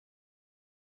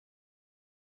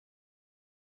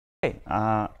Hey,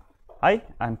 hi,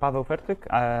 I'm Paweł Fertyk.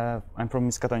 I'm from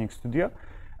Miskatonic studio.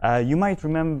 You might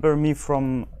remember me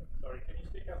from. Sorry, can you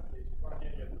speak up, please? We can't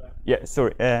hear you at the back. Yeah,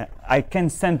 sorry. I can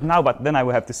send now, but then I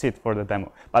will have to sit for the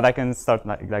demo. But I can start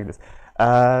like this.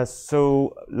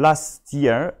 So last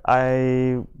year,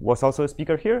 I was also a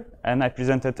speaker here, and I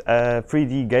presented a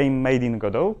 3D game made in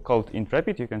Godot called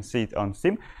Intrepid. You can see it on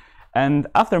Steam. And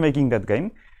after making that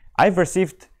game, I've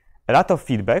received a lot of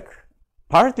feedback,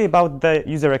 partly about the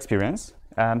user experience.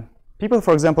 People,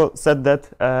 for example, said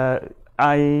that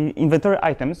inventory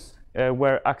items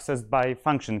were accessed by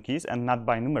function keys and not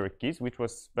by numeric keys, which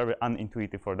was very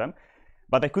unintuitive for them.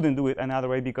 But I couldn't do it another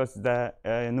way because the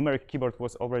numeric keyboard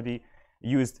was already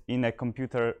used in a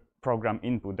computer program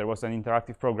input. There was an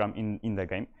interactive program in the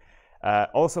game.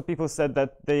 Also, people said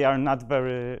that they are not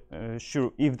very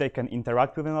sure if they can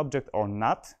interact with an object or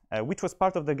not, which was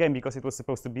part of the game because it was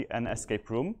supposed to be an escape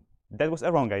room. That was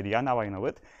a wrong idea, now I know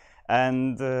it.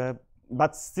 And,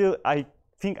 but still, I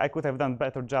think I could have done a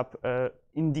better job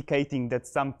indicating that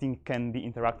something can be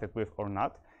interacted with or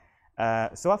not.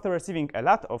 So after receiving a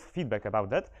lot of feedback about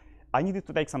that, I needed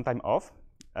to take some time off.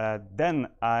 Then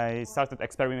I started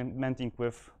experimenting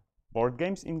with board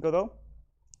games in Godot.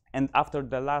 And after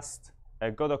the last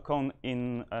GodotCon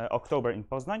in October in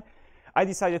Poznań, I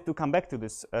decided to come back to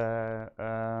this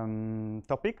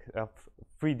topic of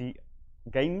 3D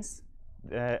games.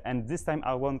 And this time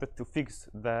I wanted to fix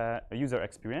the user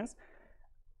experience.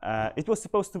 It was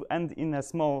supposed to end in a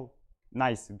small,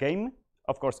 nice game.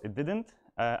 Of course, it didn't.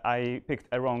 I picked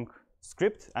a wrong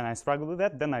script, and I struggled with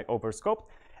that. Then I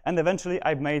overscoped. And eventually,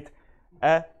 I made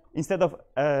instead of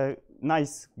a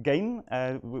nice game,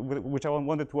 which I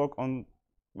wanted to work on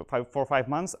for 5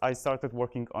 months, I started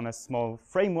working on a small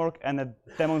framework and a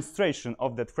demonstration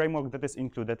of that framework that is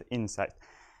included inside.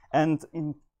 And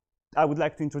I would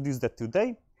like to introduce that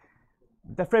today.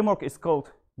 The framework is called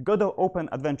Godot Open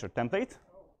Adventure Template,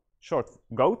 short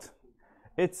GOAT.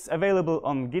 It's available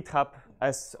on GitHub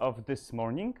as of this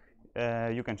morning.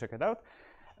 You can check it out.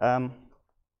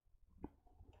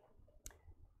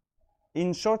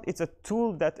 In short, it's a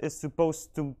tool that is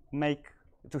supposed to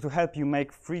help you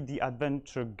make 3D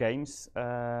adventure games.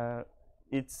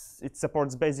 It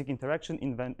supports basic interaction,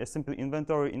 simple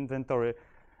inventory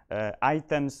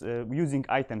items, using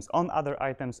items on other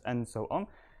items, and so on.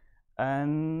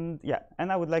 And yeah,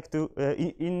 and I would like to.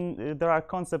 There are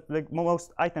concepts like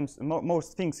most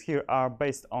things here are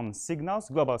based on signals,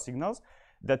 global signals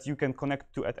that you can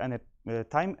connect to at any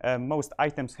time. Most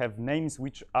items have names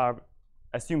which are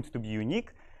assumed to be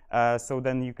unique. So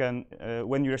then you can,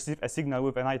 when you receive a signal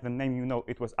with an item name, you know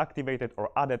it was activated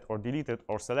or added or deleted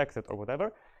or selected or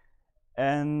whatever.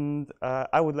 And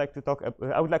I would like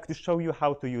to show you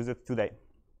how to use it today.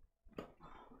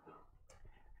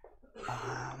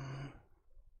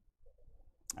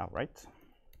 All right.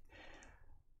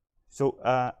 So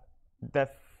the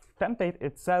template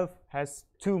itself has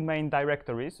two main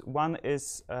directories. One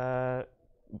is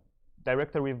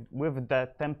directory with the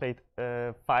template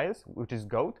files, which is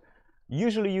GOAT.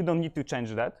 Usually, you don't need to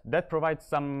change that. That provides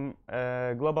some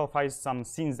global files, some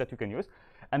scenes that you can use.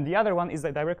 And the other one is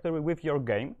a directory with your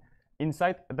game.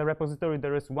 Inside the repository,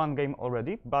 there is one game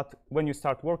already. But when you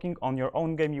start working on your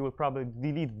own game, you will probably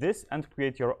delete this and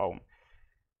create your own.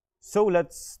 So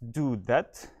let's do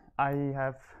that. I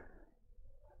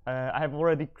have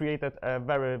already created a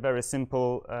very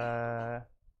simple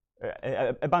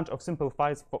a bunch of simple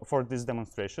files for this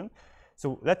demonstration.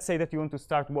 So let's say that you want to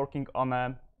start working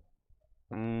on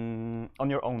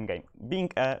your own game.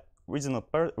 Being a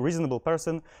reasonable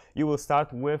person, you will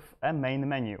start with a main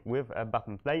menu with a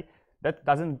button play that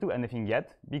doesn't do anything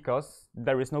yet because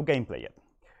there is no gameplay yet.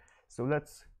 So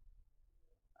let's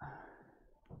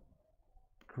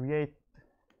create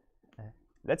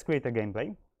a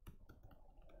gameplay.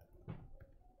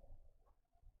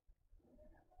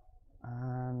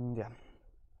 And yeah.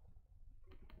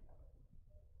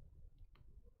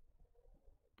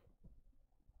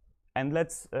 And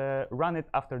let's run it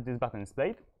after this button is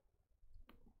played.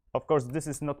 Of course, this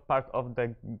is not part of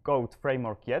the GOAT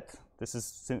framework yet. This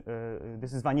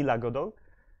is vanilla Godot.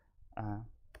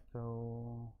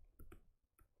 So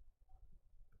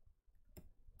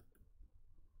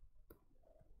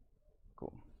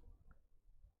cool.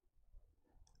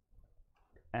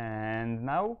 And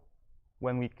now,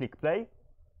 when we click play,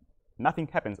 nothing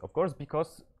happens, of course,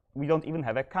 because we don't even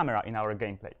have a camera in our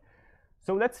gameplay.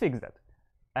 So let's fix that.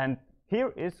 And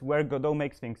here is where Godot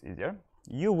makes things easier.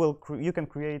 You can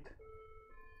create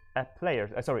a player,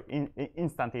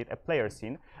 instantiate a player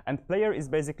scene. And player is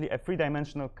basically a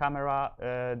three-dimensional camera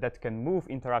that can move,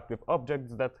 interact with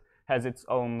objects, that has its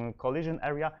own collision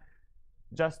area.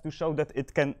 just to show that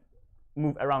it can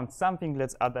move around something,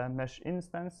 let's add a mesh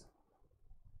instance,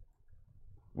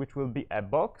 which will be a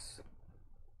box.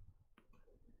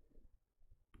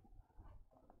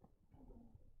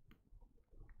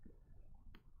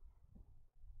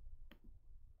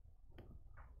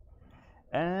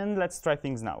 And let's try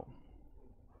things now.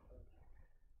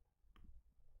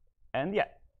 And yeah,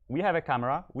 we have a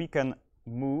camera. We can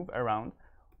move around.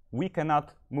 We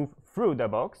cannot move through the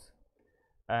box,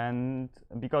 and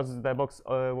because the box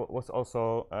was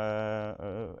also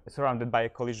surrounded by a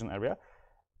collision area.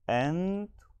 And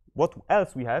what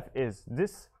else we have is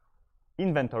this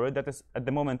inventory that is at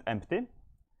the moment empty.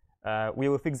 We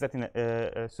will fix that in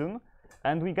soon.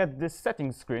 And we get this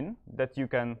settings screen that you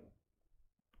can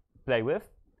play with.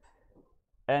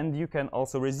 And you can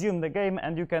also resume the game,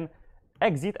 and you can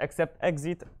exit, except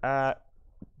exit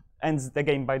ends the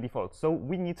game by default. So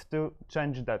we need to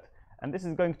change that. And this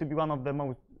is going to be one of the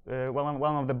most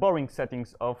one of the boring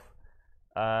settings of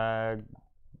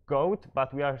Godot,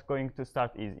 but we are going to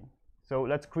start easy. So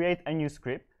let's create a new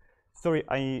script. Sorry,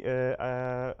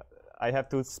 I have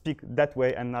to speak that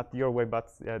way and not your way,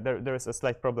 but there is a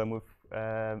slight problem with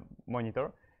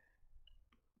monitor.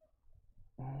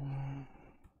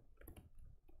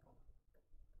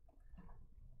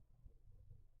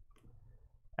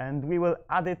 And we will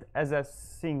add it as a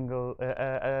single,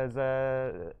 as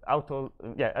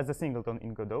a singleton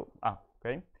in Godot.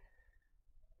 Okay.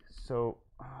 So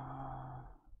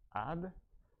add,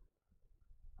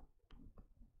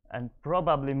 and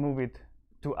probably move it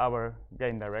to our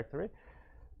game directory.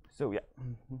 So yeah.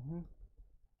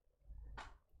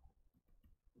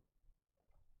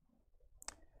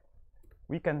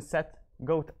 We can set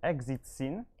Godot exit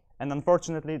scene. And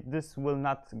unfortunately, this will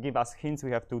not give us hints. We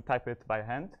have to type it by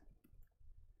hand.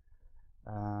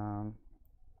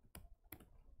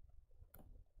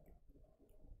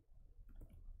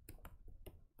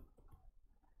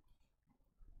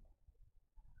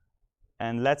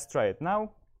 And let's try it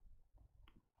now.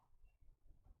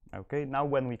 OK, now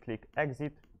when we click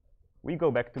exit, we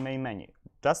go back to main menu,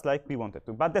 just like we wanted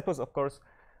to. But that was, of course,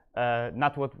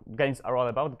 not what games are all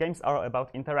about. Games are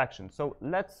about interaction. So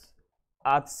let's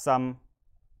add some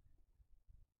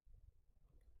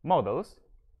models.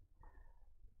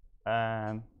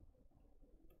 I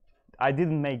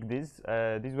didn't make these.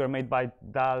 These were made by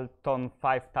Dalton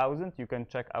 5000. You can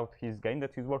check out his game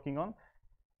that he's working on.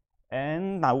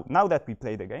 And now that we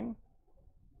play the game,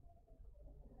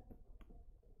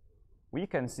 we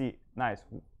can see nice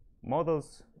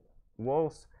models,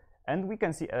 walls, and we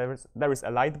can see there is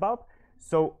a light bulb.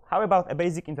 So how about a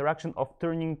basic interaction of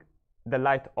turning the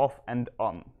light off and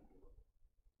on?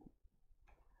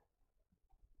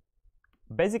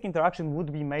 Basic interaction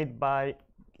would be made by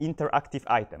interactive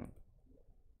item,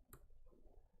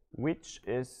 which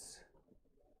is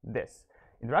this.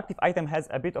 Interactive item has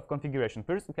a bit of configuration.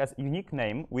 First, it has a unique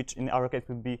name, which in our case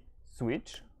would be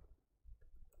switch.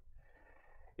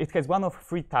 It has one of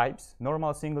three types: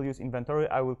 normal, single-use, inventory.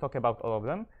 I will talk about all of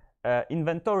them.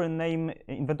 Inventory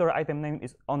item name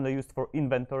is only used for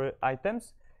inventory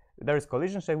items. There is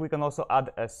collision shape. We can also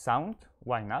add a sound.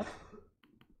 Why not?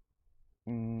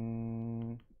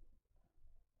 And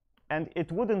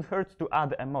it wouldn't hurt to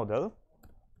add a model.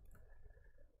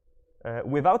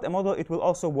 Without a model, it will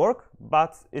also work,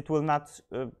 but it will not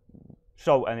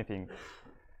show anything.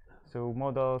 So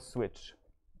model switch.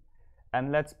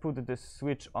 And let's put this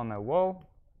switch on a wall.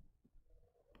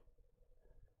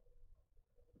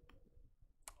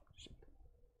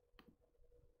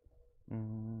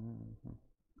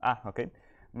 OK.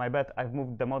 My bad, I've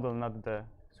moved the model, not the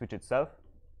switch itself.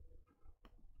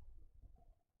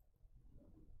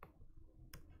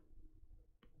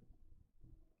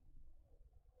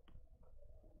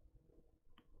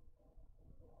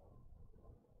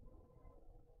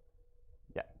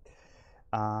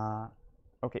 Yeah.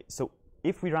 OK, so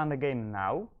if we run the game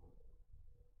now,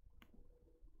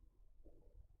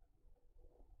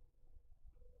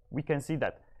 we can see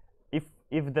that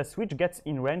if the switch gets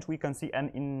in range, we can see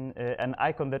an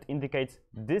icon that indicates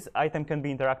this item can be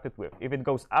interacted with. If it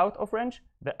goes out of range,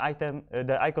 the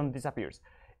icon disappears.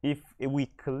 If we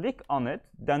click on it,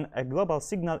 then a global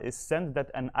signal is sent that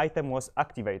an item was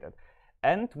activated.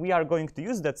 And we are going to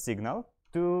use that signal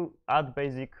to add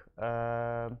basic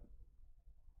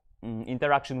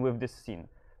interaction with this scene.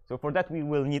 So for that, we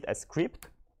will need a script.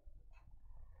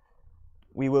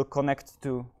 We will connect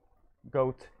to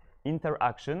Godot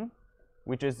interaction,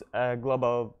 which is a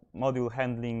global module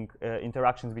handling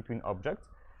interactions between objects.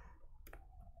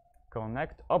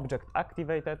 Connect object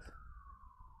activated.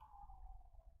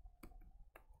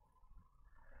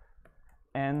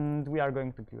 And we are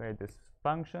going to create this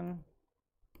function.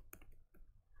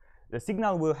 The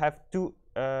signal will have two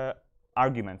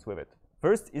arguments with it.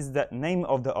 First is the name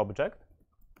of the object,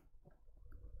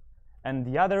 and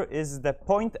the other is the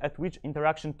point at which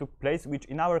interaction took place, which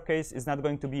in our case is not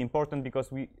going to be important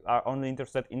because we are only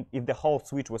interested in if the whole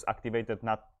switch was activated,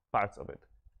 not parts of it.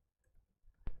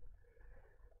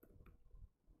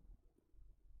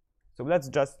 So let's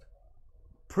just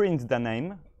print the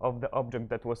name of the object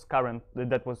that was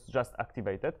just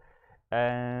activated,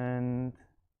 and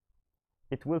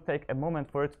it will take a moment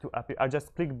for it to appear. I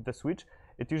just clicked the switch.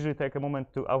 It usually takes a moment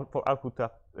for output to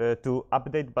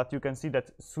update, but you can see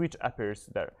that switch appears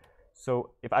there.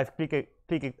 So if I click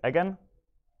it again,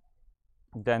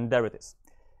 then there it is.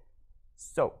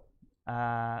 So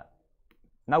now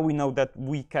we know that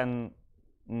we can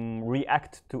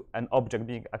react to an object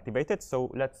being activated. So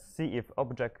let's see if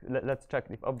let's check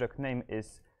if object name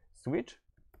is switch,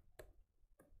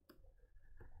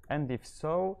 and if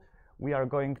so, we are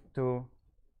going to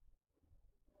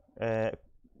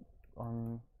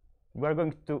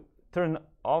turn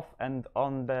off and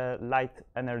on the light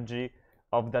energy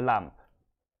of the lamp.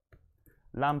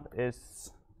 Lamp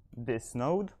is this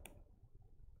node.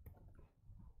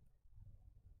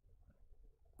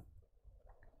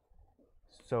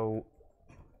 So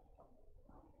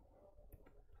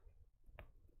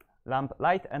lamp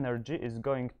light energy is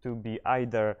going to be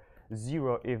either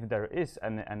 0 if there is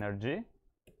an energy,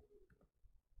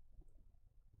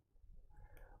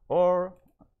 or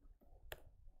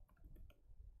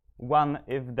 1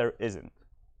 if there isn't.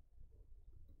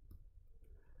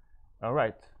 All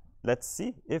right, let's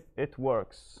see if it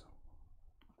works.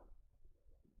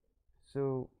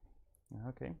 So,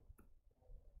 okay.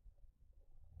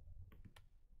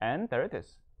 And there it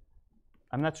is.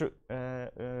 I'm not sure,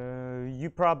 you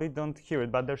probably don't hear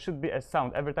it, but there should be a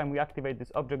sound. Every time we activate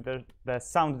this object, the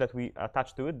sound that we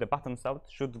attach to it, the button sound,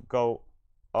 should go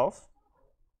off.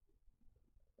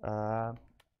 Do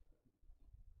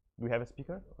we have a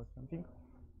speaker or something?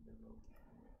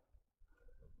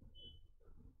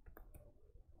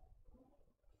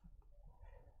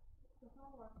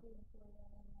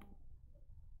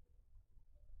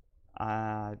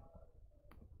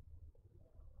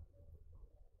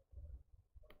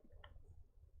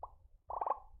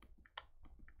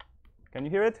 Can you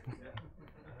hear it?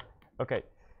 Yeah. Okay.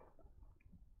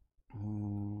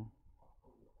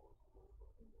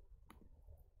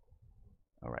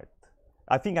 All right.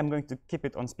 I think I'm going to keep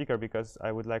it on speaker because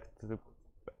I would like the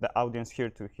audience here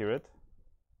to hear it.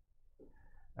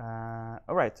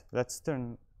 All right, let's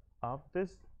turn off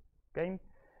this game.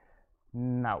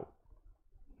 Now,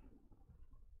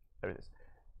 there it is.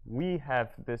 We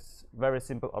have this very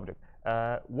simple object.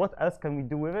 What else can we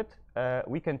do with it?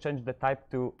 We can change the type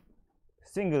to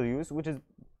single use, which is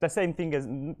the same thing as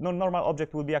normal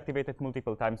object will be activated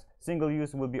multiple times. Single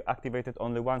use will be activated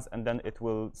only once, and then it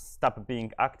will stop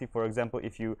being active. For example,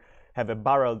 if you have a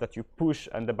barrel that you push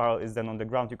and the barrel is then on the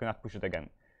ground, you cannot push it again.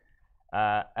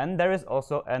 And there is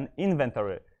also an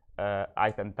inventory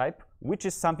item type, which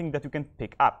is something that you can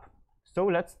pick up. So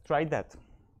let's try that.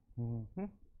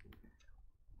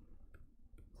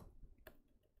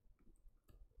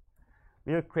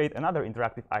 We'll create another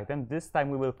interactive item. This time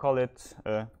we will call it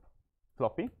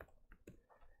floppy.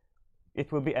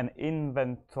 It will be an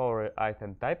inventory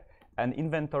item type. An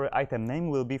inventory item name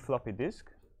will be floppy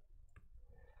disk.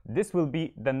 This will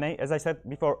be the name. As I said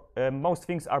before, most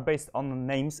things are based on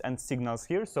names and signals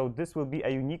here. So this will be a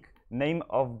unique name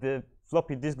of the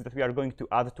floppy disk that we are going to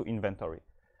add to inventory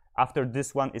after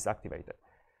this one is activated.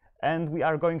 And we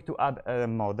are going to add a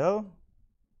model.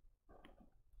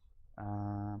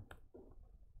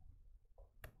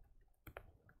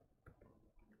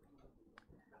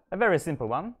 A very simple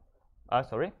one.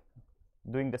 Sorry,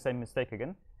 doing the same mistake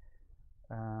again.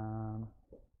 And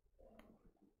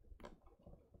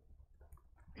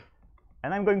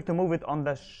I'm going to move it on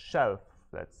the shelf,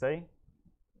 let's say.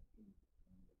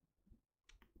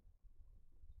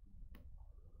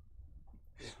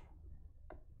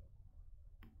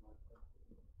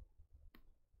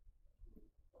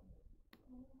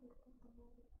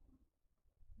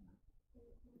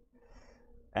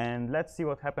 And let's see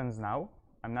what happens now.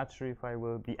 I'm not sure if I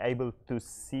will be able to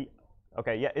see.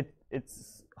 OK, yeah,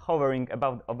 it's hovering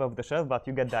above the shelf, but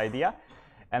you get the idea.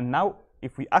 And now,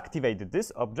 if we activated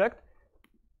this object,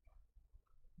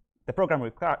 the program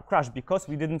will crash because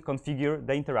we didn't configure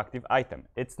the interactive item.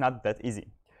 It's not that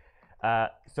easy.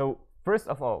 So first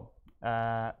of all,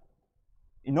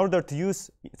 in order to use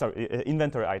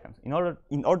inventory items, in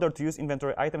order to use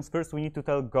inventory items, first we need to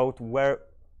tell Godot where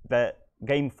the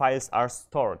game files are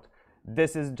stored.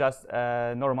 This is just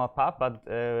a normal path, but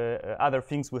other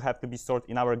things will have to be stored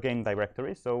in our game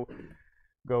directory. So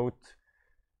Goat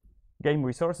game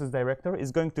resources directory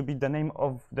is going to be the name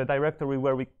of the directory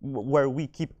where we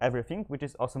keep everything, which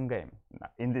is awesome game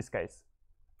in this case.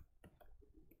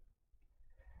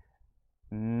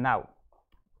 Now,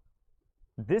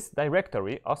 this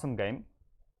directory, awesome game,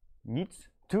 needs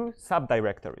two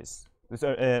subdirectories.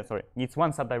 Needs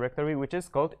one subdirectory, which is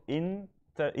called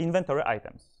inventory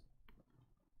items.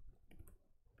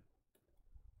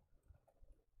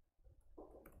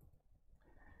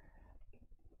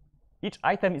 Each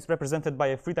item is represented by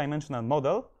a three-dimensional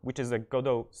model, which is a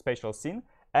Godot spatial scene,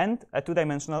 and a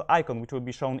two-dimensional icon, which will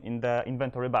be shown in the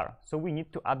inventory bar. So we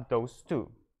need to add those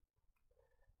two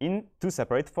in two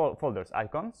separate folders,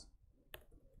 icons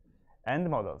and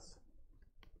models.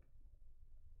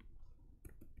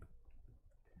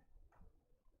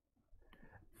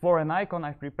 For an icon,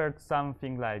 I've prepared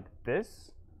something like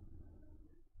this.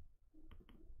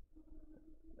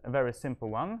 A very simple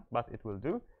one, but it will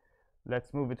do.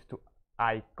 Let's move it to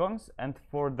icons, and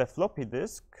for the floppy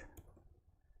disk,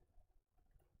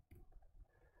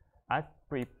 I've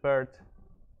prepared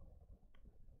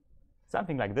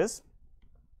something like this.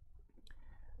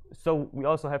 So we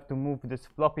also have to move this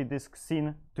floppy disk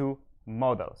scene to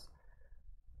models.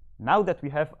 Now that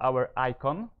we have our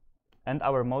icon and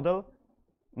our model,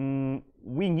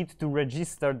 we need to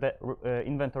register the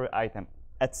inventory item.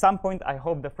 At some point, I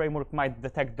hope the framework might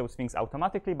detect those things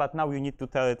automatically, but now you need to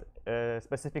tell it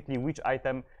specifically which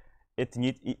item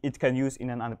it can use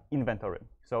in an inventory.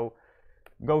 So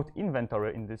Goat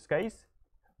inventory in this case,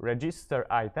 register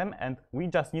item, and we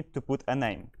just need to put a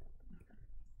name.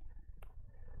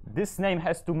 This name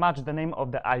has to match the name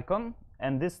of the icon,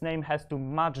 and this name has to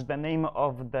match the name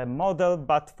of the model,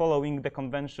 but following the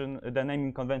convention, the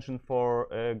naming convention for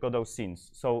Godot scenes.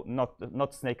 So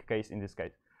not snake case in this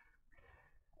case.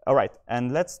 All right,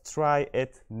 and let's try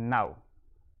it now.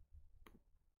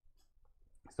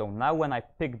 So now when I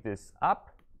pick this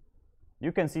up,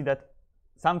 you can see that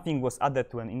something was added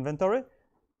to an inventory,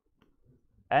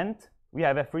 and we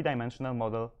have a three-dimensional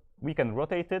model. We can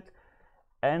rotate it,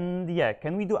 and yeah,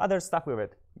 can we do other stuff with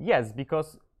it? Yes,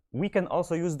 because we can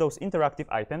also use those interactive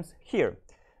items here.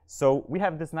 So we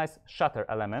have this nice shutter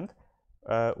element.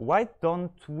 Why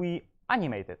don't we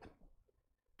animate it?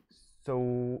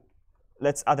 So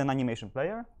let's add an animation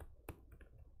player,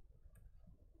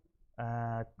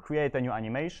 create a new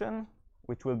animation,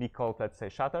 which will be called, let's say,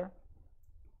 shutter.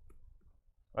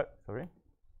 Oh, sorry.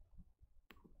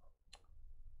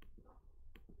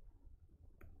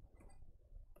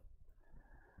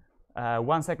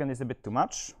 One second is a bit too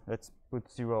much. Let's put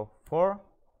 0.4.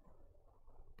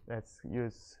 Let's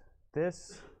use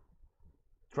this.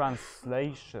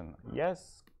 Translation,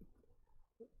 yes.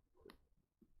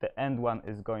 The end one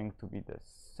is going to be the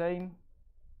same.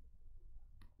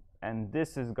 And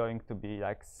this is going to be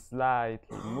like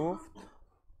slightly moved.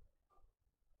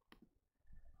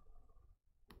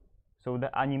 So the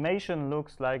animation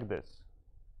looks like this.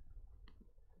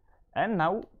 And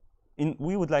now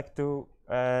we would like to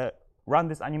run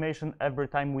this animation every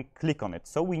time we click on it.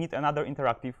 So we need another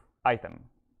interactive item.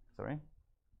 Sorry.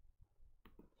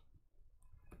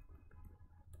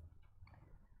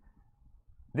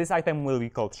 This item will be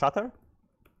called shutter.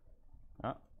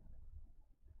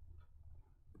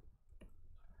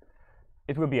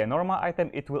 It will be a normal item.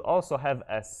 It will also have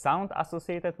a sound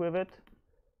associated with it,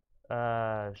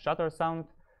 shutter sound.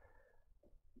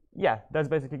 Yeah, that's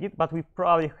basically it. But we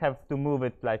probably have to move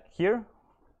it like here.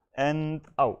 And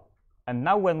and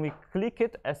now when we click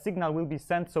it, a signal will be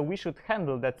sent. So we should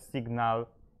handle that signal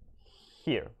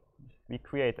here. We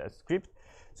create a script.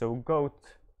 So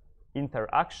Goat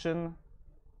interaction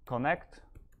connect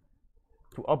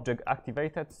to object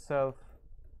activated self.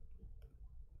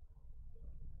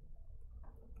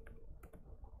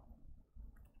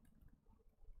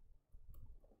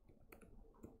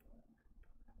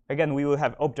 Again, we will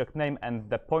have object name and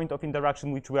the point of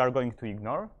interaction, which we are going to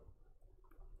ignore.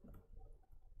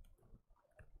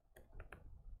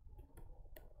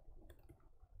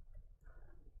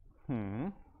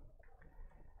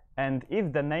 And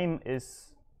if the name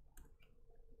is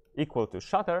equal to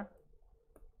shutter,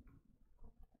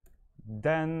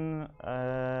 then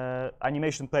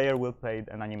animation player will play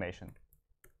an animation.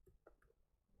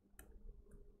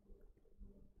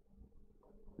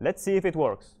 Let's see if it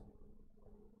works.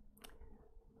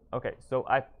 OK, so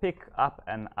I pick up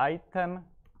an item.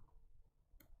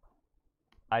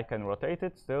 I can rotate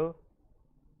it still.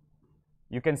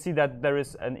 You can see that there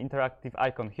is an interactive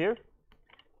icon here.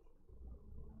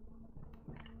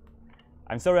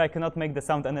 I'm sorry I cannot make the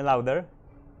sound any louder,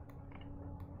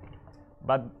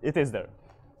 but it is there.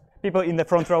 People in the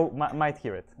front row might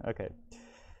hear it. OK.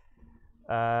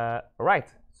 Right.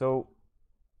 So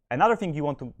another thing you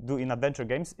want to do in adventure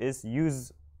games is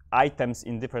use items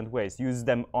in different ways. Use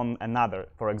them on another,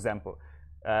 for example.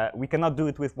 We cannot do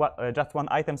it with just one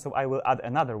item, so I will add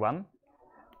another one.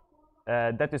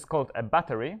 That is called a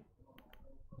battery.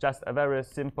 Just a very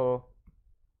simple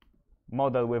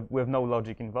model with no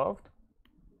logic involved.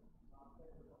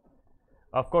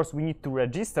 Of course, we need to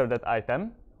register that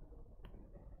item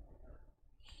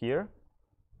here.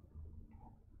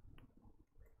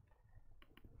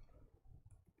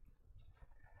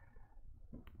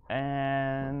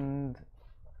 And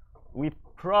we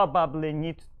probably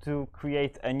need to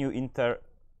create a new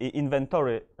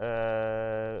inventory,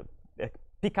 a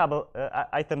pickable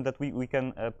item that we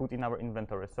can put in our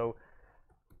inventory. So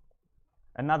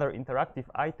another interactive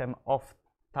item of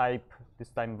type, this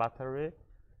time battery,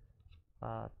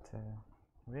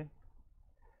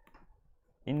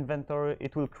 inventory.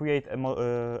 It will create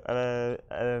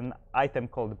an item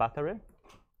called battery.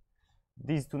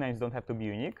 These two names don't have to be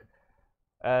unique.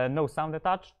 No sound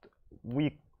attached.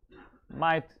 We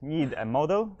might need a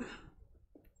model.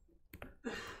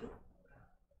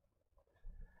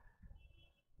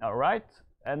 All right,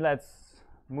 and let's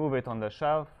move it on the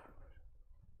shelf.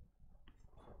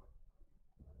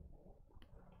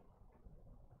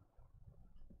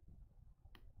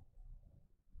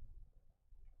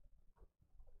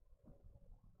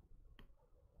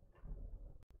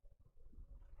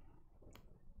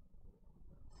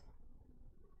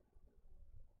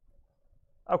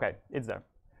 OK, it's there.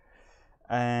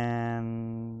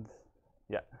 And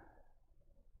yeah.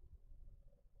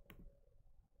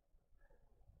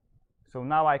 So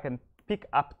now I can pick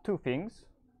up two things.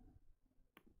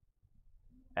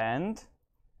 And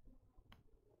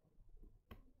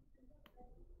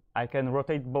I can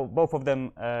rotate both of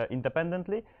them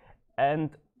independently. And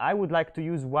I would like to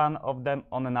use one of them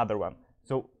on another one.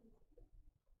 So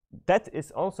that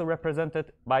is also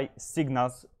represented by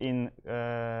signals in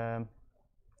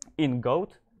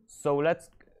Godot. So let's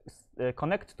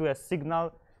connect to a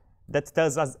signal that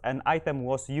tells us an item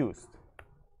was used.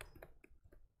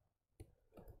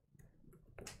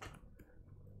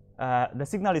 The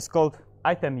signal is called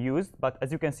item used, but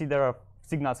as you can see, there are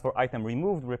signals for item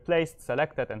removed, replaced,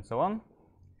 selected, and so on.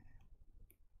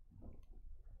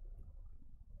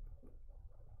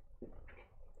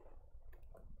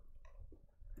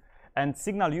 And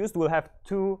signal used will have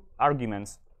two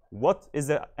arguments. What is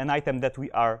an item that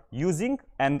we are using,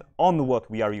 and on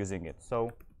what we are using it.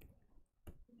 So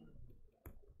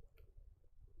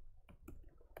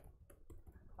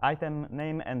item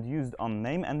name and used on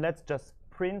name, and let's just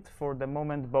print for the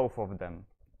moment both of them.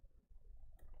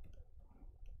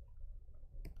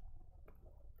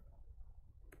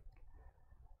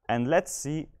 And let's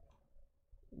see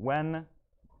when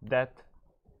that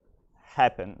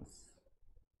happens.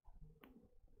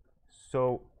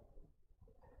 So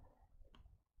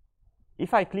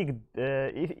if I click,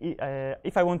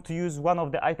 if I want to use one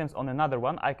of the items on another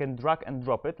one, I can drag and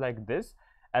drop it like this,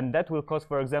 and that will cause,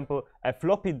 for example, a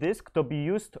floppy disk to be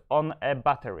used on a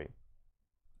battery,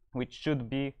 which should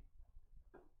be.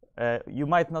 You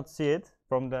might not see it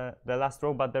from the last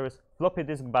row, but there is floppy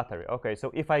disk battery. OK, so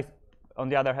if I, on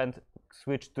the other hand,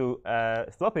 switch to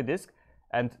floppy disk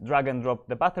and drag and drop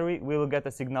the battery, we will get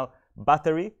a signal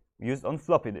battery used on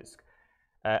floppy disk.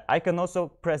 I can also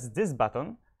press this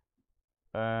button.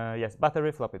 Yes,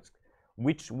 battery floppy disk,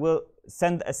 which will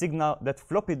send a signal that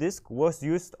floppy disk was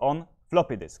used on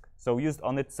floppy disk, so used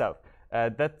on itself.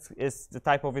 That is the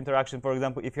type of interaction. For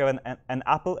example, if you have an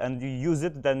apple and you use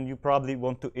it, then you probably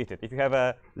want to eat it. If you have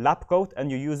a lab coat and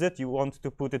you use it, you want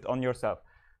to put it on yourself.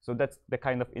 So that's the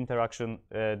kind of interaction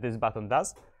this button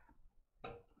does.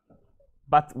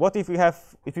 But what if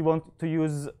you want to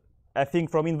use a thing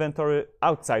from inventory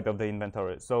outside of the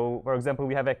inventory? So for example,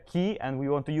 we have a key and we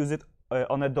want to use it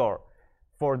on a door.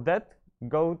 For that,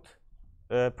 Godot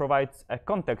provides a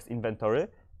context inventory.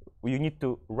 You need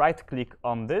to right-click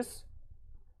on this,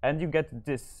 and you get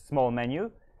this small menu.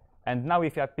 And now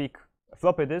if I pick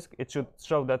floppy disk, it should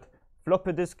show that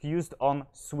floppy disk used on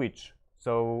switch.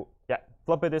 So yeah,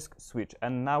 floppy disk switch.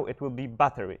 And now it will be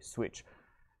battery switch.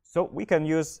 So we can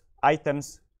use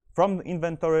items from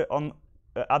inventory on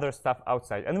other stuff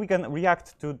outside. And we can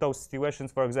react to those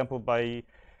situations, for example, by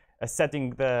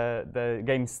setting the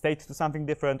game state to something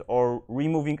different, or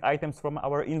removing items from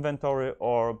our inventory,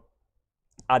 or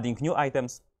adding new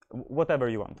items, whatever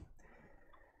you want.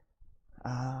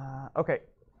 OK,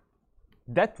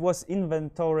 that was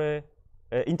inventory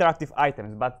interactive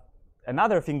items. But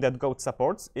another thing that Godot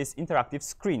supports is interactive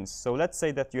screens. So let's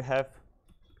say that you have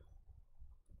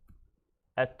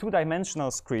a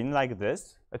two-dimensional screen like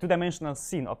this, a two-dimensional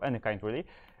scene of any kind, really.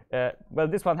 Well,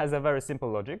 this one has a very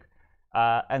simple logic.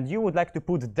 And you would like to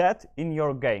put that in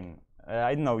your game.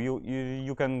 I don't know,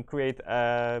 you can create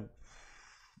a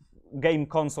game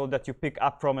console that you pick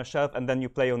up from a shelf and then you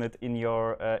play on it in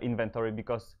your inventory,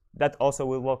 because that also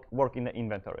will work in the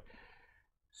inventory.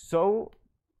 So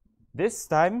this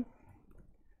time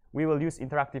we will use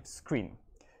interactive screen.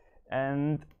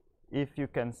 And if you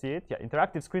can see it, yeah,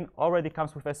 interactive screen already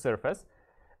comes with a surface,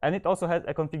 and it also has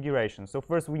a configuration. So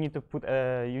first we need to put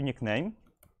a unique name.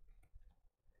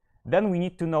 Then we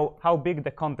need to know how big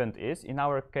the content is. In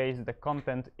our case, the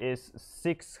content is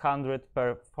 600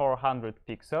 per 400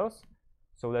 pixels.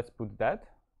 So let's put that.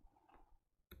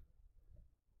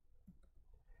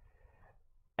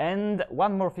 And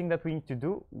one more thing that we need to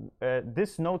do,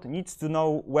 this node needs to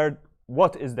know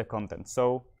what is the content.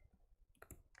 So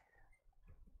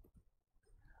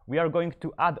we are going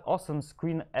to add awesome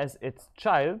screen as its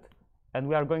child, and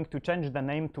we are going to change the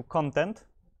name to content.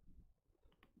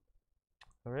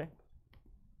 Sorry.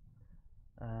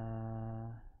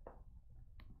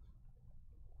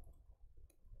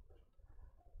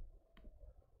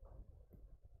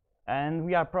 And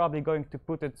we are probably going to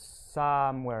put it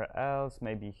somewhere else,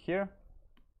 maybe here.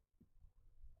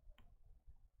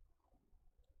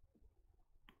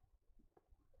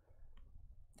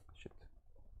 Shit.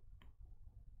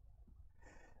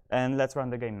 And let's run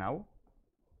the game now.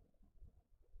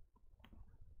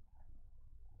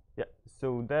 Yeah,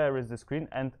 so there is the screen,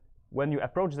 and when you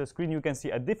approach the screen, you can see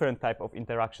a different type of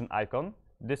interaction icon.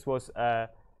 This was a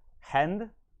hand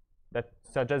that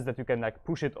suggests that you can like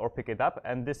push it or pick it up,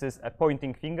 and this is a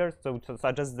pointing finger, so it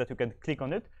suggests that you can click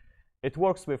on it. It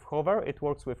works with hover, it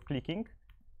works with clicking.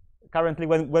 Currently,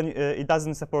 when it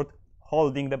doesn't support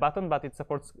holding the button, but it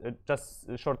supports just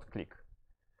a short click.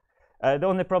 The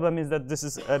only problem is that this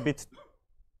is a bit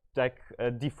like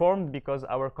deformed, because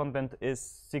our content is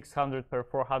 600 per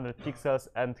 400 pixels,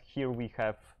 and here we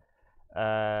have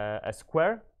a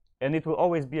square, and it will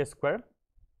always be a square,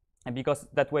 and because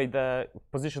that way the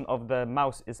position of the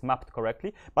mouse is mapped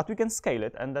correctly. But we can scale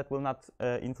it, and that will not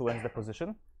influence the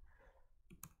position.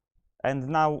 And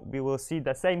now we will see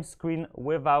the same screen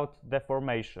without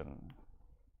deformation.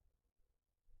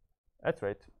 That's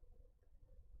right.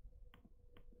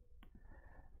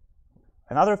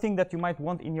 Another thing that you might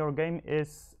want in your game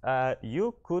is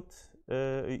your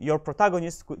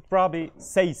protagonist could probably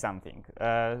say something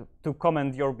to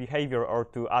comment your behavior or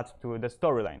to add to the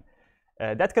storyline.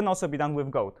 That can also be done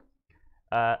with Godot.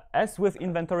 As with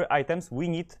inventory items, we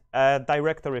need a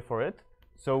directory for it.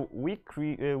 So we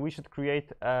should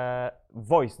create a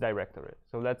voice directory.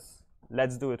 So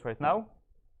let's do it right now.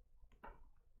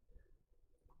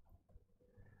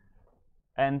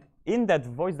 And in that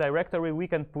voice directory, we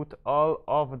can put all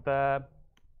of the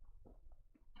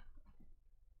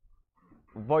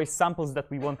voice samples that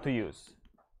we want to use.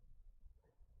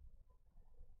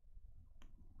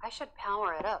 I should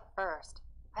power it up first.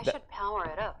 I should power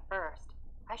it up first.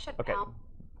 I should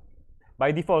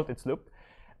By default, it's looped.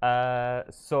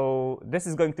 So this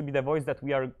is going to be the voice that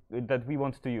we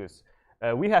want to use.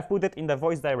 We have put it in the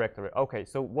voice directory. Okay,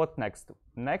 so what next?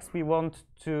 Next, we want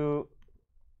to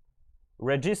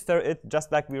register it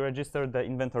just like we register the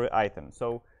inventory item.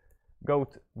 So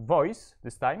Godot voice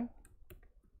this time,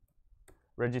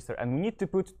 register, and we need to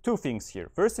put two things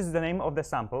here. First is the name of the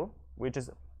sample, which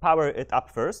is power it up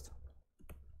first.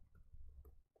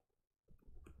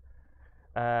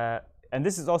 And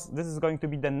this is going to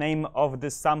be the name of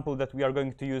this sample that we are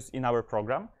going to use in our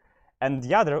program. And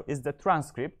the other is the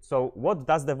transcript. So what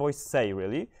does the voice say,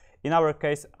 really? In our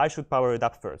case, I should power it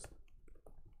up first.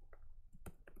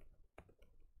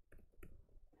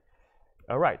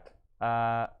 All right.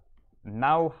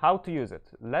 Now, how to use it?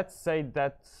 Let's say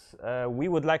that we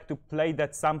would like to play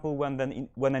that sample when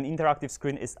an interactive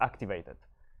screen is activated.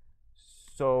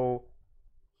 So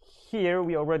here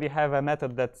we already have a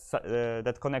method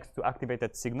that connects to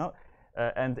activated signal,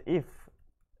 and if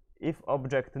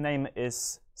object name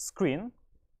is screen,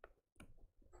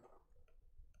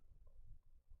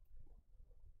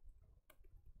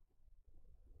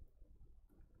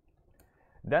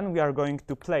 then we are going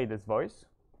to play this voice.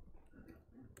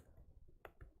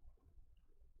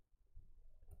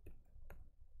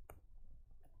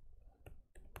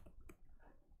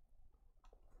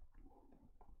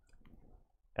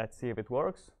 Let's see if it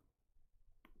works.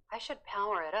 I should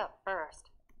power it up first.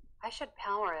 I should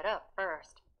power it up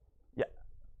first. Yeah,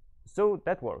 so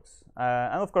that works.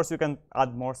 And of course, you can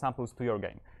add more samples to your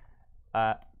game.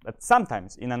 But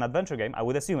sometimes in an adventure game, I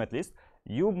would assume at least,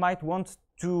 you might want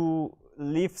to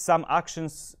leave some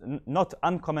actions not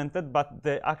uncommented, but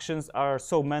the actions are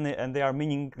so many and they are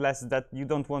meaningless that you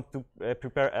don't want to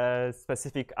prepare a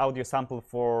specific audio sample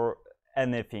for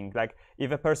anything. Like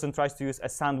if a person tries to use a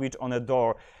sandwich on a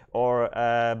door or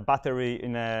a battery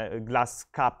in a glass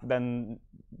cup, then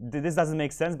this doesn't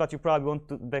make sense, but you probably want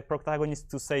the protagonist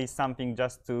to say something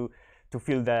just to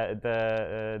fill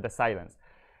the silence.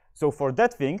 So for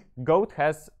that thing, Goat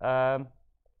has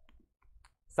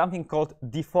something called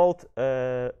default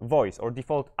voice or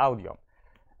default audio.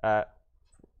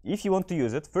 If you want to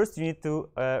use it, first you need to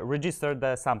register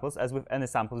the samples, as with any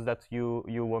samples that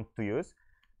you want to use.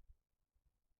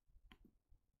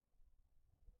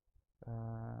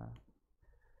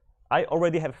 I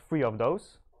already have 3 of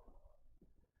those.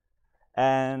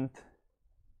 And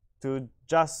to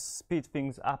just speed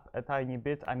things up a tiny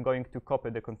bit, I'm going to copy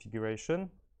the configuration.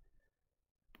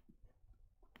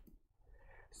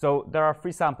 So there are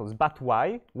 3 samples, but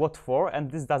why, what for, and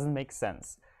this doesn't make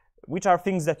sense, which are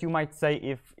things that you might say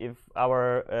if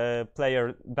our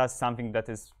player does something that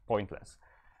is pointless.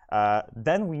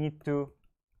 Then we need to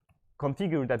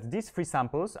configure that these 3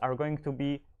 samples are going to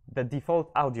be the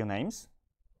default audio names.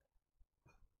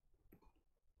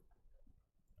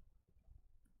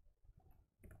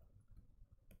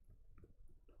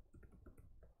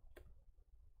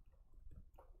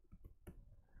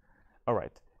 All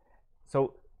right.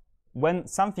 So when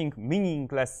something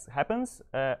meaningless happens,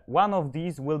 one of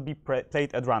these will be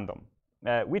played at random.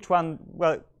 Which one?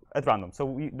 Well, at random.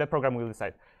 So the program will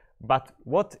decide. But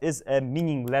what is a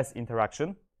meaningless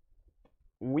interaction?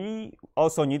 We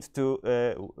also need to,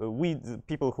 we, the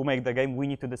people who make the game, we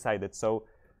need to decide it. So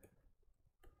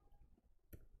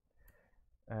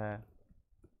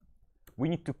we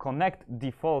need to connect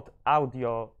default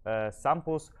audio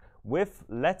samples with,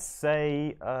 let's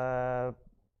say,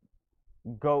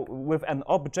 go with an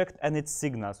object and its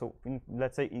signal. So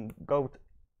let's say in Goat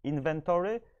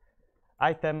inventory,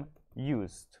 item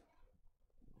used.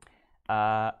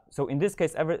 So in this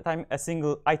case, every time a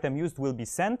single item used will be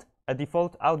sent, a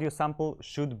default audio sample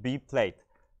should be played.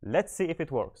 Let's see if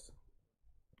it works.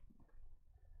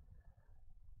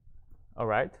 All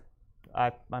right,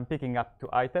 I'm picking up 2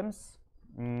 items.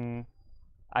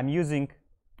 I'm using.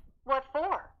 What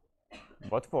for?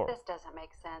 What for? This doesn't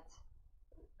make sense.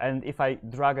 And if I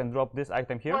drag and drop this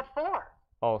item here? What for?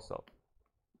 Also.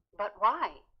 But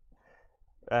why?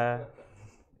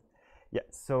 Yeah,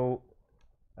 so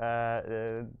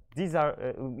these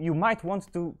are, you might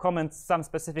want to comment some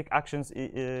specific actions,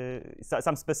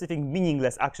 some specific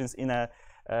meaningless actions in a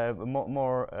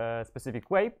more specific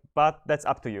way, but that's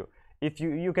up to you. If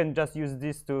you can just use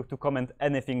this to comment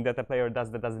anything that a player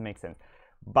does that doesn't make sense.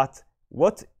 But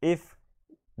what if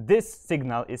this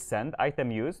signal is sent,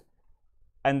 item used,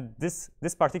 and this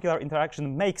particular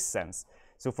interaction makes sense?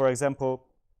 So for example,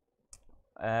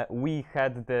 we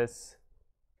had this.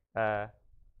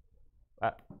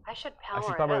 I should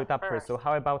power it up first. So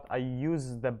how about I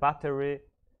use the battery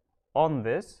on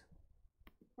this?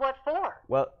 What for?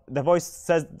 Well, the voice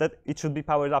says that it should be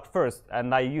powered up first,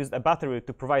 and I used a battery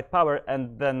to provide power,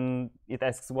 and then it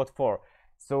asks what for.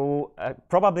 So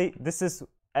probably this is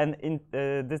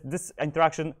this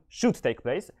interaction should take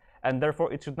place, and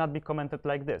therefore it should not be commented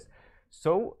like this.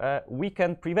 So we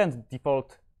can prevent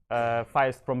default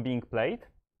files from being played,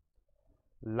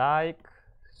 like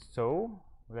so.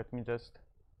 Let me just.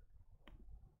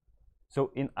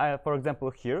 So in for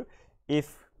example here,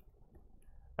 if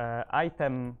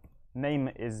item name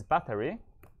is battery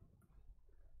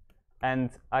and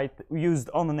used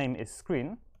on name is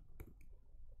screen,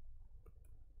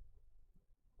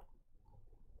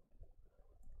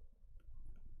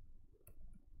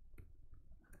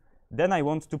 then I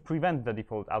want to prevent the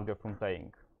default audio from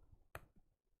playing.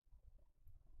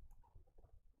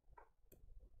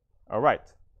 All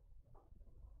right.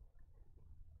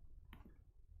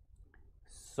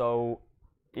 So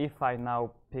if I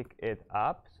now pick it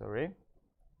up,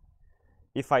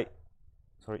 if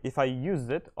I use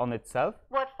it on itself,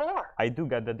 what for? I do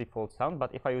get the default sound,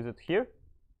 but if I use it here,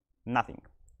 nothing.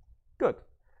 Good.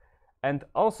 And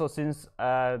also, since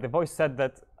the voice said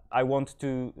that I want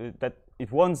to that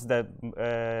it wants the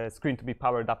screen to be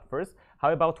powered up first,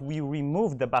 how about we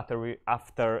remove the battery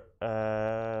after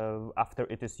after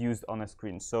it is used on a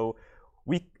screen? So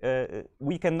we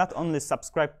can not only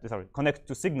connect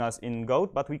to signals in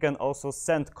Goat, but we can also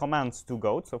send commands to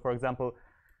Goat. So for example,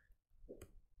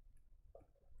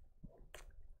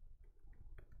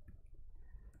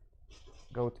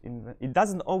 Goat it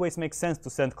doesn't always make sense to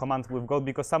send commands with Goat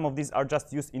because some of these are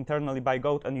just used internally by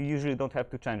Goat and you usually don't have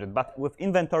to change it. But with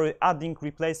inventory, adding,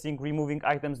 replacing, removing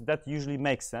items, that usually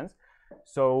makes sense.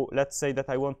 So let's say that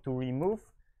I want to remove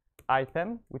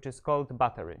item, which is called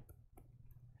battery.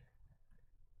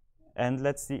 And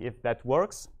let's see if that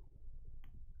works.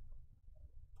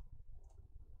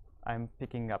 I'm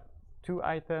picking up 2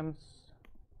 items.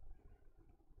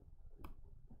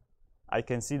 I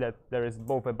can see that there is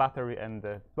both a battery and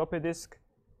a floppy disk.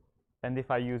 And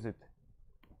if I use it,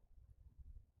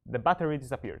 the battery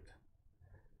disappeared.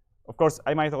 Of course,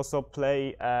 I might also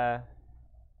play a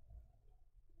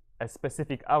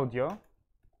specific audio.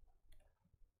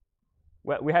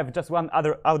 Well, we have just one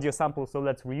other audio sample, so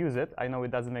let's reuse it. I know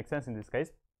it doesn't make sense in this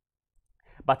case.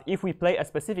 But if we play a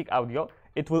specific audio,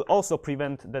 it will also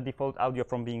prevent the default audio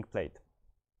from being played.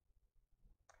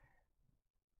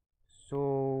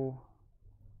 So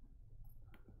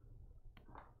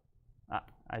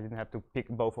I didn't have to pick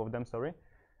both of them, sorry.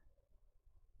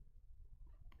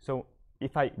 So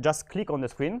if I just click on the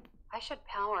screen, I should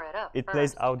power it up it first.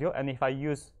 plays audio, and if I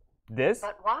use this,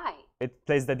 But why? it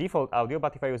plays the default audio,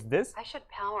 but if I use this, I should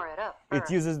power it up first.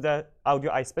 it uses the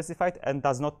audio I specified and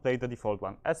does not play the default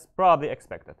one, as probably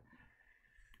expected.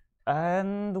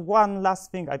 And one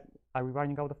last thing, are we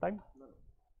running out of time? No.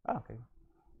 Ah, okay.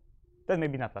 Then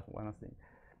maybe not one last thing.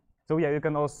 So yeah, you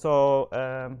can also,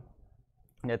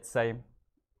 let's say,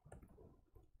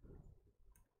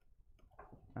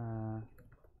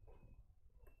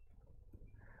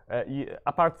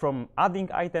 apart from adding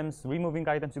items, removing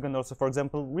items, you can also, for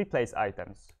example, replace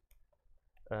items.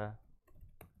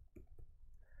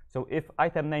 So if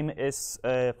item name is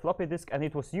floppy disk and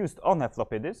it was used on a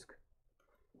floppy disk,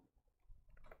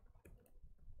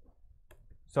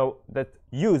 so that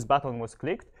use button was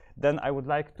clicked, then I would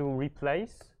like to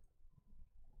replace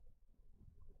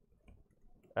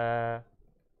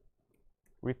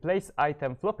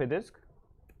item floppy disk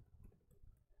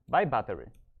by battery.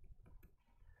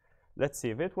 Let's see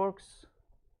if it works.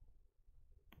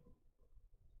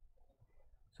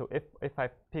 So if I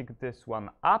pick this one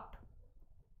up,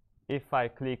 if I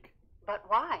click. But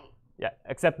why? Yeah,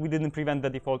 except we didn't prevent the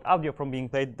default audio from being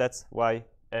played. That's why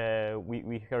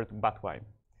we heard but why.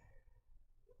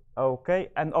 OK,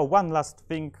 and oh, one last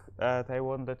thing that I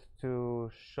wanted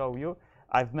to show you.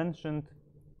 I've mentioned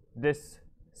this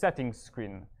settings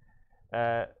screen.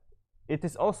 It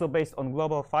is also based on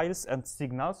global files and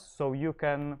signals, so you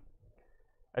can,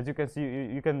 as you can see,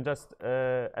 you can just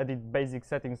edit basic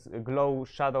settings, glow,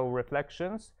 shadow,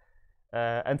 reflections,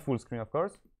 and full screen, of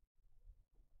course.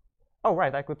 Oh,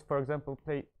 right, I could, for example,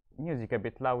 play music a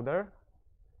bit louder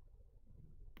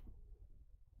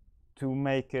to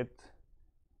make it.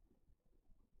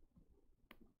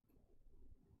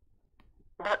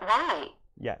 But why?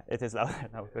 Yeah, it is louder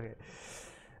now. Okay.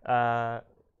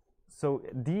 So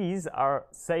these are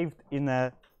saved in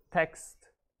a text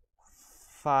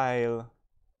file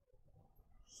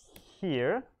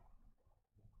here,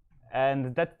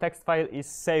 and that text file is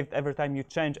saved every time you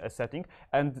change a setting.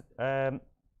 And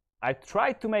I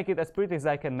tried to make it as pretty as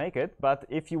I can make it, but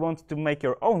if you want to make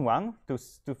your own one to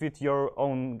fit your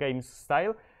own game's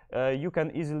style, you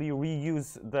can easily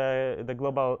reuse the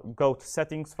global Godot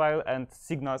settings file and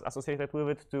signals associated with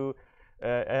it to,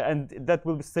 and that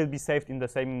will still be saved in the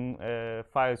same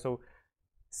file. So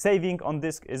saving on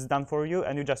disk is done for you,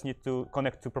 and you just need to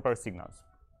connect to proper signals.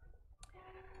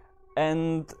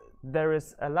 And there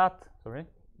is a lot,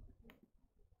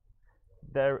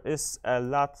 there is a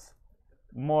lot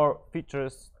more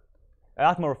features, a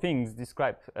lot more things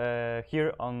described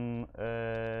here on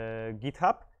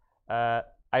GitHub.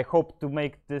 I hope to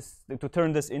make this, to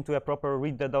turn this into a proper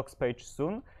read the docs page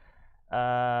soon,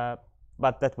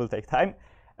 but that will take time.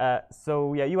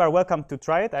 So yeah, you are welcome to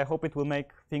try it. I hope it will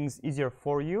make things easier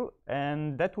for you.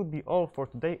 And that would be all for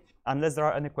today, unless there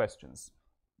are any questions.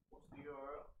 What's the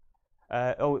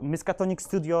URL? Oh, Miskatonic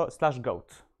Studio/Godot.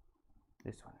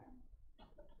 This one.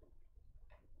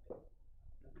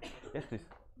 Yes, please.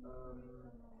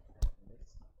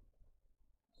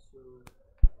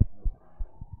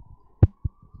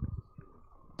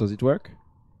 Does it work?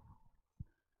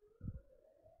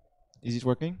 Is it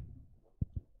working?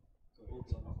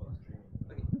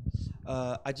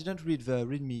 I didn't read the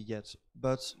README yet,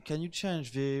 but can you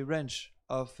change the range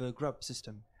of the grab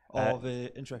system or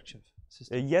the interactive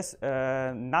system? Yes,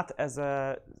 not as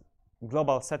a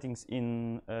global settings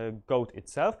in Godot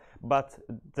itself, but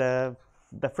the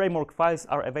framework files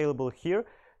are available here.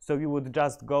 So you would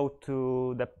just go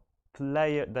to the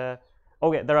player,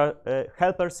 okay, there are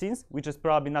helper scenes, which is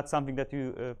probably not something that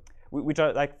you, which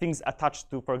are like things attached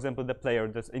to, for example, the player,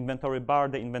 this inventory bar,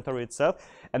 the inventory itself.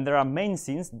 And there are main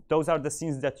scenes. Those are the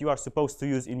scenes that you are supposed to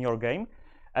use in your game.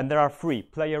 And there are 3,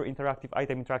 player, interactive,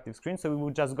 item, interactive screen. So we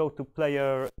would just go to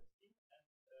player.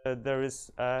 There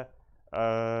is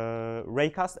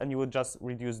raycast, and you would just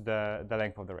reduce the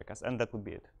length of the raycast, and that would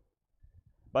be it.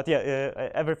 But yeah,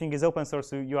 everything is open source,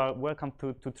 so you are welcome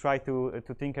to try to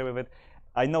tinker with it.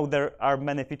 I know there are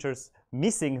many features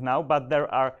missing now, but there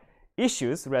are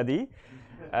issues ready.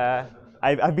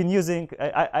 I've been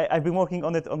working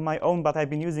on it on my own, but I've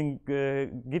been using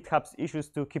GitHub's issues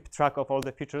to keep track of all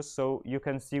the features, so you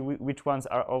can see which ones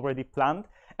are already planned,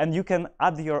 and you can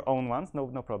add your own ones, no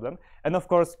problem. And of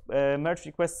course, merge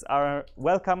requests are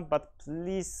welcome, but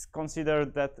please consider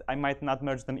that I might not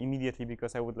merge them immediately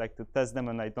because I would like to test them,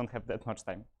 and I don't have that much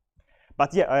time.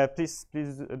 But yeah, please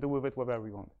do with it whatever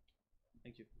you want.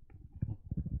 Thank you.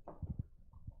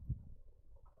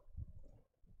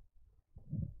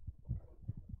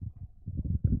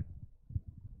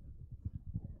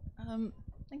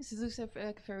 Thanks. This looks like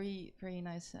a very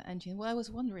nice engine. Well, I was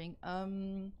wondering,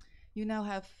 you now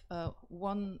have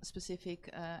one specific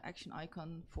action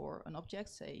icon for an object,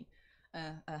 say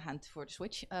a hand for the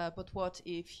switch. But what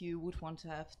if you would want to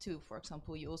have two? For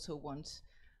example, you also want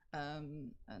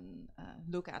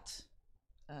look at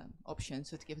option,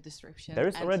 so to give a description. There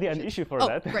is already an issue for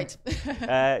that. Great.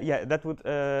 Yeah, that would.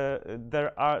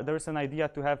 There is an idea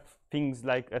to have things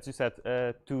like, as you said,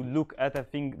 to look at a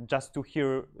thing just to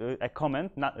hear a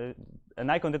comment, not, an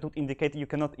icon that would indicate you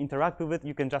cannot interact with it.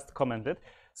 You can just comment it.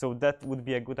 So that would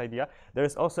be a good idea. There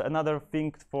is also another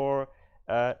thing for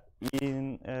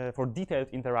detailed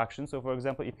interaction. So, for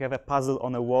example, if you have a puzzle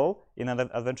on a wall in an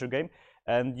adventure game,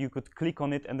 and you could click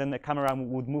on it, and then the camera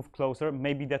would move closer,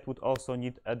 maybe that would also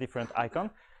need a different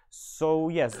icon. So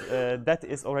yes, that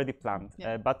is already planned.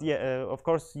 Yeah. But yeah, of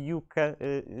course, you can.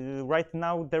 Right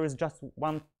now, there is just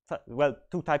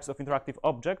two types of interactive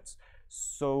objects.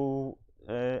 So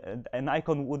an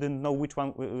icon wouldn't know which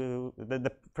one.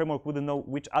 The framework wouldn't know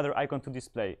which other icon to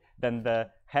display than the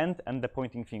hand and the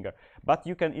pointing finger. But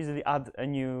you can easily add a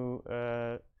new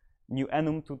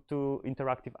enum to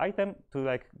interactive item to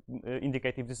like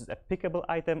indicate if this is a pickable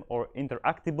item or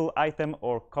interactable item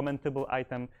or commentable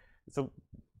item. So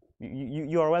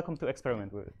you are welcome to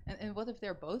experiment with it. And what if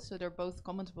they're both? So they're both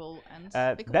commentable and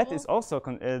pickable? That is also,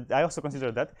 I also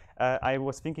consider that. I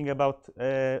was thinking about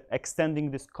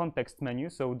extending this context menu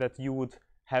so that you would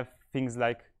have things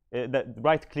like the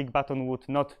right-click button would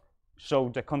not show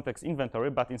the context inventory,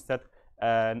 but instead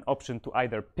an option to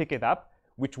either pick it up,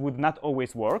 which would not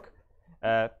always work,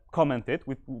 comment it,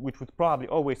 which would probably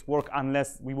always work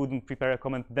unless we wouldn't prepare a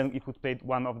comment, then it would play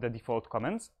one of the default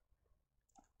comments,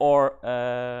 or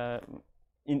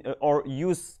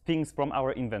use things from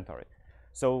our inventory.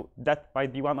 So that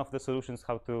might be one of the solutions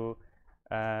how to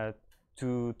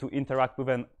interact with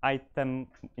an item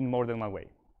in more than one way.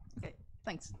 Okay,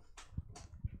 thanks.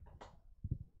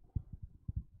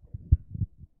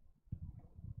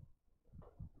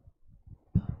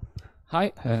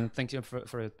 Hi, thank you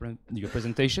for your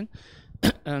presentation.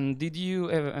 Did you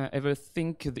ever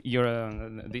think that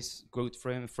this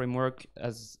Godot framework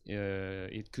as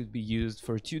it could be used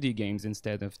for 2D games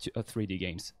instead of 3D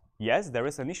games? Yes, there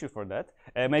is an issue for that.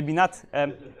 Maybe not.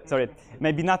 Sorry,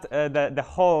 maybe not the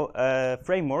whole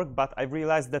framework, but I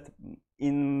realized that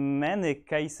in many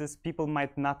cases people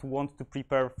might not want to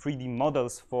prepare 3D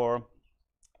models for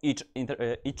each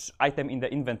item in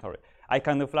the inventory. I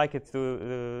kind of like it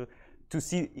to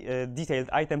see detailed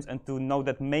items and to know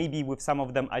that maybe with some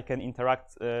of them I can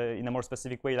interact in a more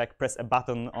specific way, like press a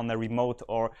button on a remote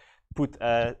or put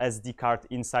a SD card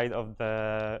inside of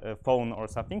the phone or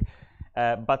something.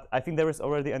 But I think there is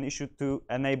already an issue to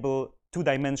enable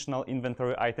two-dimensional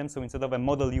inventory items. So instead of a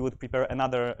model, you would prepare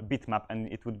another bitmap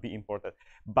and it would be imported.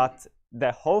 But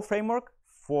the whole framework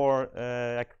for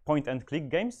like point-and-click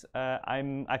games,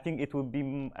 I think it would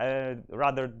be a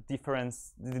rather different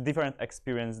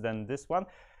experience than this one.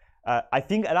 I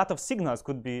think a lot of signals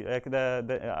could be like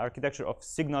the architecture of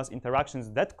signals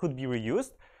interactions that could be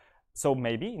reused. So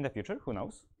maybe in the future, who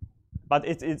knows? But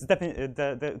it's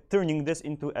definitely turning this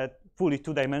into a fully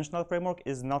two-dimensional framework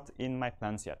is not in my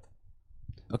plans yet.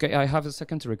 Okay, I have a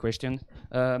secondary question.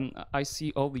 I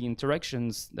see all the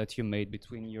interactions that you made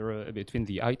between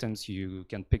the items you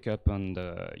can pick up and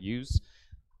use,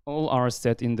 all are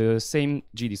set in the same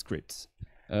GD scripts.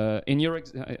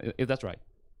 Is that right?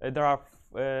 There are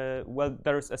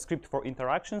there's a script for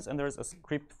interactions and there's a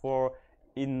script for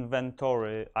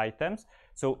inventory items.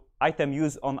 So item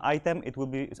use on item, it will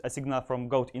be a signal from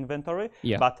Godot inventory,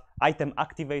 yeah. But item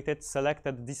activated,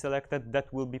 selected, deselected,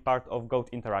 that will be part of Godot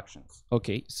interactions.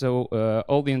 Okay, so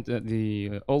all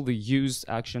the use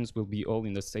actions will be all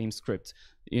in the same script.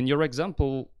 In your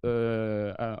example,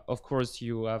 of course,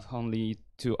 you have only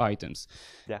 2 items.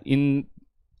 Yeah.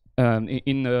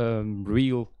 in a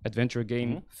real adventure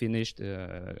game, finished,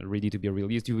 ready to be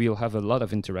released, you will have a lot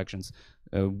of interactions.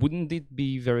 Wouldn't it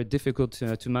be very difficult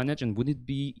to manage, and wouldn't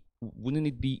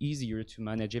it be easier to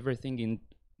manage everything in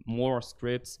more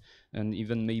scripts and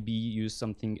even maybe use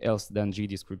something else than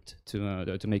GDScript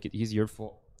to make it easier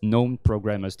for known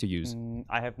programmers to use?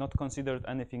 I have not considered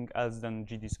anything else than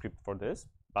GDScript for this,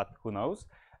 but who knows?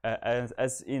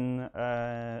 As in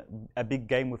a big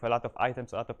game with a lot of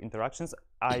items, a lot of interactions,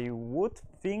 I would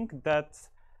think that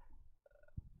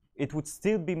it would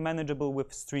still be manageable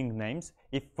with string names.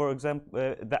 If, for example,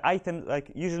 the item,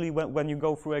 like usually when you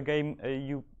go through a game,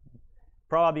 you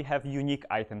probably have unique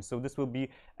items. So this will be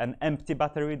an empty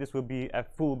battery, this will be a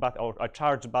full or a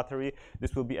charged battery,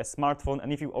 this will be a smartphone.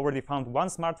 And if you already found one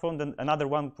smartphone, then another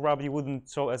one probably wouldn't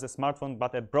show as a smartphone,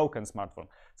 but a broken smartphone.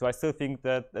 So I still think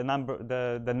that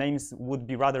the names would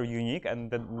be rather unique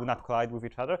and that would not collide with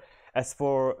each other. As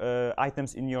for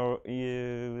items in your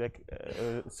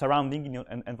surrounding, in your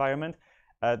environment,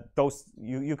 those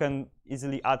you can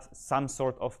easily add some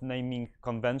sort of naming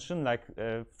convention, like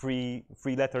three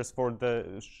letters for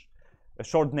the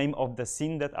short name of the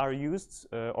scene that are used,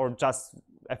 or just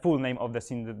a full name of the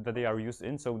scene that they are used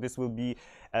in. So this will be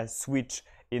a switch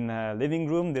in a living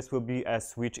room. This will be a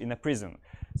switch in a prison.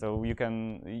 So you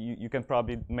can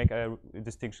probably make a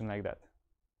distinction like that.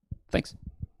 Thanks.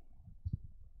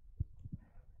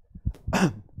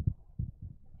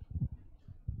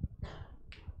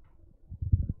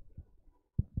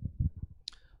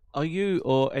 Are you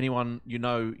or anyone you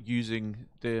know using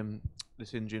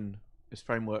this engine, this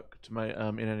framework, to make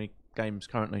in any games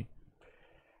currently?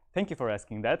 Thank you for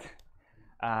asking that.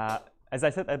 As I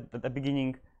said at the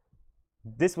beginning,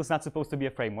 this was not supposed to be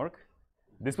a framework.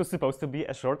 This was supposed to be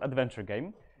a short adventure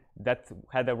game that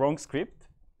had a wrong script.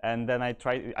 And then I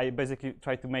basically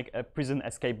tried to make a prison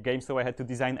escape game. So I had to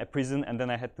design a prison, and then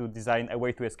I had to design a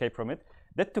way to escape from it.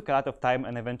 That took a lot of time,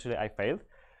 and eventually I failed.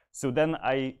 So then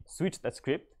I switched that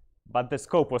script, but the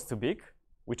scope was too big,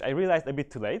 which I realized a bit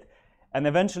too late. And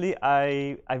eventually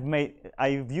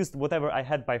I've used whatever I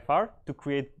had by far to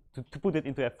put it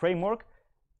into a framework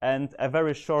and a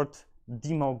very short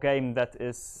demo game that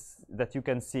you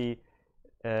can see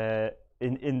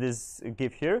in this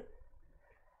GIF here.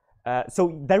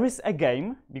 So there is a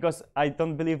game, because I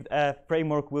don't believe a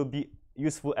framework will be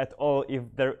useful at all if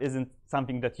there isn't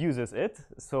something that uses it.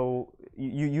 So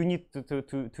you need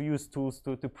to use tools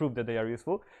to prove that they are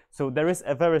useful. So there is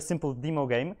a very simple demo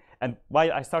game. And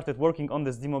while I started working on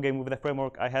this demo game with the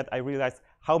framework I realized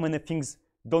how many things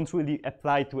don't really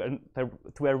apply to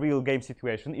a real game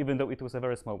situation, even though it was a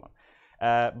very small one.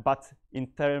 But in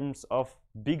terms of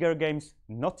bigger games,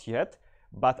 not yet.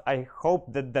 But I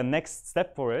hope that the next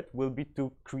step for it will be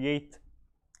to create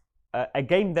a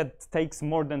game that takes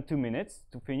more than 2 minutes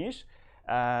to finish,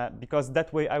 because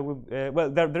that way I will. Well,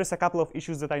 there's a couple of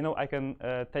issues that I know I can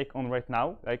take on right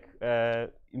now, like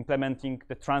implementing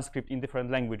the transcript in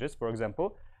different languages, for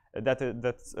example. That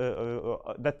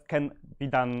can be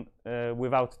done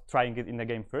without trying it in the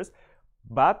game first.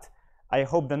 But I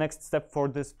hope the next step for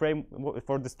this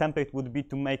template would be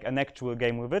to make an actual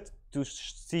game with it, to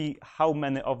see how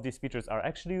many of these features are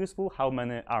actually useful, how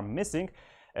many are missing,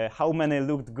 how many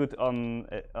looked good on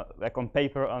like on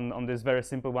paper on this very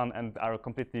simple one and are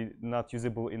completely not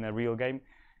usable in a real game.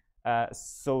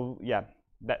 So yeah,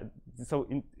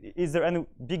 is there any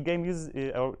big game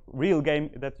or real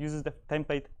game that uses the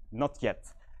template? Not yet,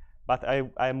 but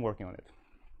I am working on it.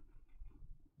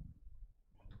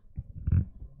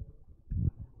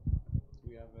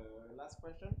 We have a last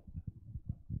question.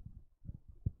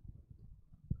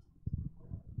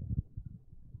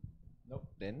 Nope.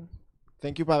 Then,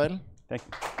 thank you, Paweł. Thank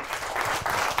you.